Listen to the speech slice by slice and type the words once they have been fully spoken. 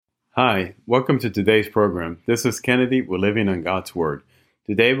Hi, welcome to today's program. This is Kennedy. We're living on God's Word.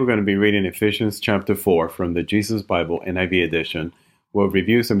 Today we're going to be reading Ephesians chapter 4 from the Jesus Bible NIV edition. We'll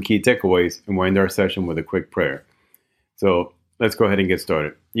review some key takeaways and we'll end our session with a quick prayer. So let's go ahead and get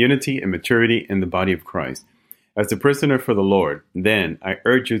started. Unity and maturity in the body of Christ. As a prisoner for the Lord, then I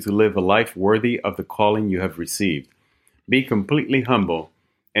urge you to live a life worthy of the calling you have received. Be completely humble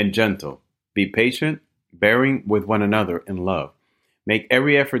and gentle. Be patient, bearing with one another in love. Make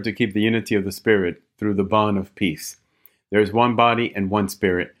every effort to keep the unity of the Spirit through the bond of peace. There is one body and one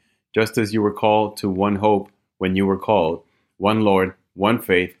Spirit, just as you were called to one hope when you were called, one Lord, one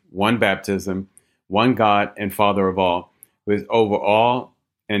faith, one baptism, one God and Father of all, who is over all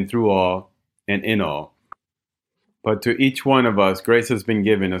and through all and in all. But to each one of us grace has been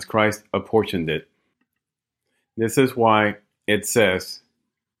given as Christ apportioned it. This is why it says,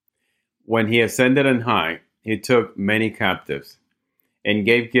 when he ascended on high, he took many captives and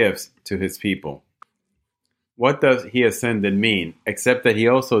gave gifts to his people. What does he ascended mean, except that he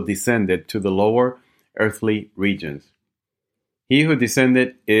also descended to the lower earthly regions? He who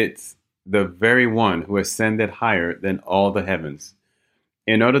descended is the very one who ascended higher than all the heavens,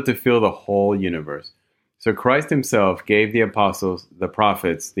 in order to fill the whole universe. So Christ himself gave the apostles, the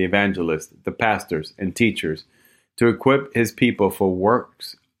prophets, the evangelists, the pastors, and teachers to equip his people for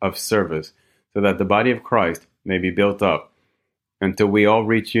works of service, so that the body of Christ may be built up until we all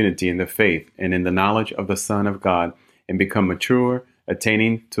reach unity in the faith and in the knowledge of the Son of God and become mature,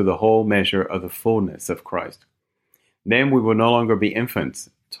 attaining to the whole measure of the fullness of Christ. Then we will no longer be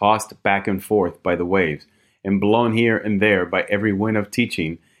infants, tossed back and forth by the waves, and blown here and there by every wind of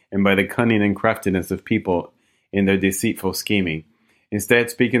teaching and by the cunning and craftiness of people in their deceitful scheming.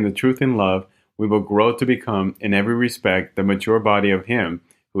 Instead, speaking the truth in love, we will grow to become, in every respect, the mature body of Him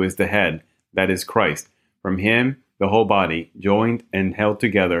who is the head, that is Christ. From Him, the whole body, joined and held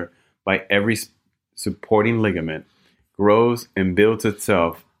together by every supporting ligament, grows and builds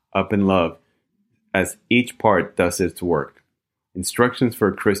itself up in love as each part does its work. Instructions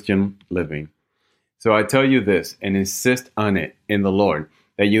for Christian living. So I tell you this and insist on it in the Lord,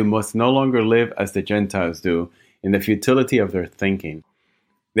 that you must no longer live as the Gentiles do in the futility of their thinking.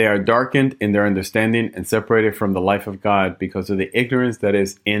 They are darkened in their understanding and separated from the life of God because of the ignorance that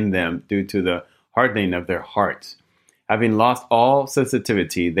is in them due to the hardening of their hearts. Having lost all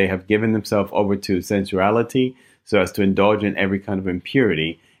sensitivity, they have given themselves over to sensuality so as to indulge in every kind of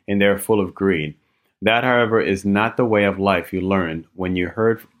impurity, and they are full of greed. That, however, is not the way of life you learned when you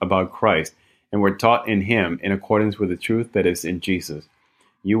heard about Christ and were taught in Him in accordance with the truth that is in Jesus.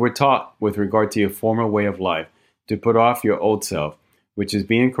 You were taught, with regard to your former way of life, to put off your old self, which is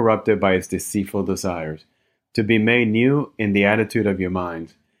being corrupted by its deceitful desires, to be made new in the attitude of your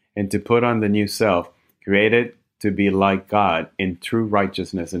minds, and to put on the new self, created to be like God in true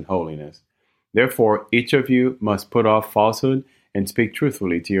righteousness and holiness. Therefore, each of you must put off falsehood and speak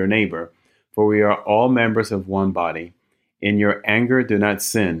truthfully to your neighbor, for we are all members of one body. In your anger, do not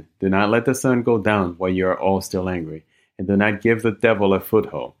sin. Do not let the sun go down while you are all still angry, and do not give the devil a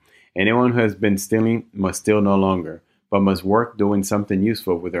foothold. Anyone who has been stealing must steal no longer, but must work doing something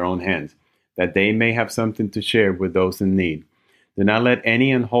useful with their own hands, that they may have something to share with those in need. Do not let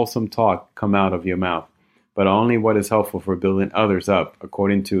any unwholesome talk come out of your mouth, but only what is helpful for building others up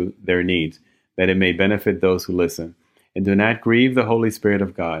according to their needs, that it may benefit those who listen. And do not grieve the Holy Spirit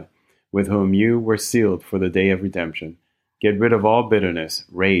of God, with whom you were sealed for the day of redemption. Get rid of all bitterness,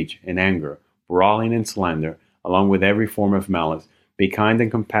 rage, and anger, brawling and slander, along with every form of malice. Be kind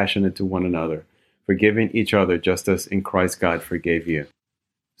and compassionate to one another, forgiving each other just as in Christ God forgave you.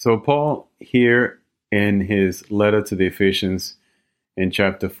 So Paul here in his letter to the Ephesians in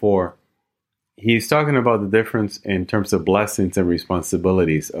chapter 4, he's talking about the difference in terms of blessings and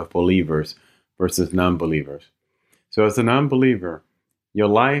responsibilities of believers versus non-believers. So as a non-believer, your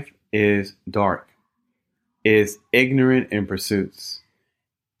life is dark, is ignorant in pursuits.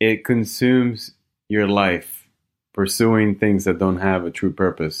 It consumes your life pursuing things that don't have a true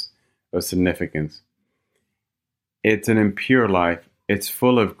purpose or significance. It's an impure life. It's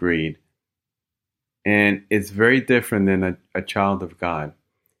full of greed. And it's very different than a child of God.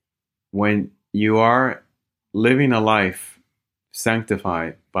 When you are living a life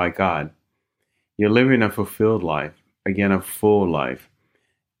sanctified by God, you're living a fulfilled life, again, a full life,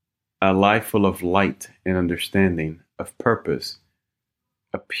 a life full of light and understanding, of purpose,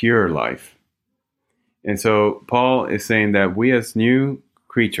 a pure life. And so Paul is saying that we as new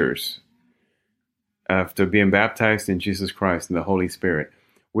creatures, after being baptized in Jesus Christ and the Holy Spirit,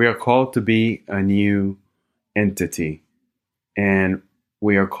 we are called to be a new entity. And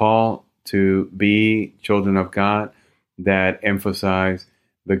we are called to be children of God that emphasize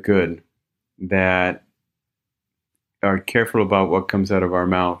the good, that are careful about what comes out of our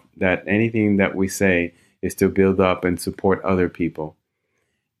mouth, that anything that we say is to build up and support other people.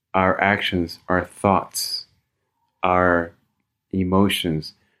 Our actions, our thoughts, our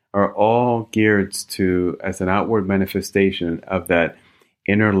emotions are all geared to as an outward manifestation of that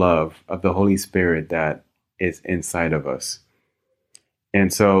inner love of the Holy Spirit that is inside of us.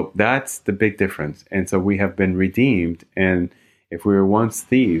 And so that's the big difference. And so we have been redeemed. And if we were once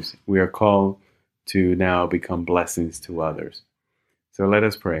thieves, we are called to now become blessings to others. So let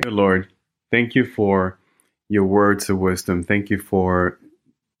us pray. Lord, thank you for your words of wisdom. Thank you for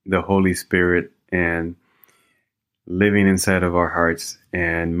the Holy Spirit and living inside of our hearts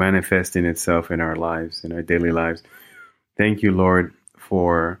and manifesting itself in our lives, in our daily lives. Thank you, Lord,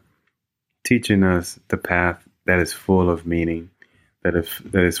 for teaching us the path that is full of meaning, that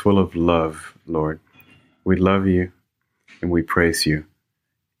is full of love, Lord. We love you and we praise you.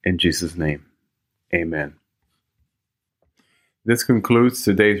 In Jesus' name, amen. This concludes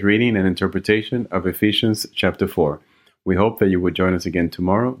today's reading and interpretation of Ephesians chapter 4. We hope that you will join us again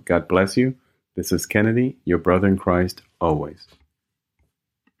tomorrow. God bless you. This is Kennedy, your brother in Christ, always.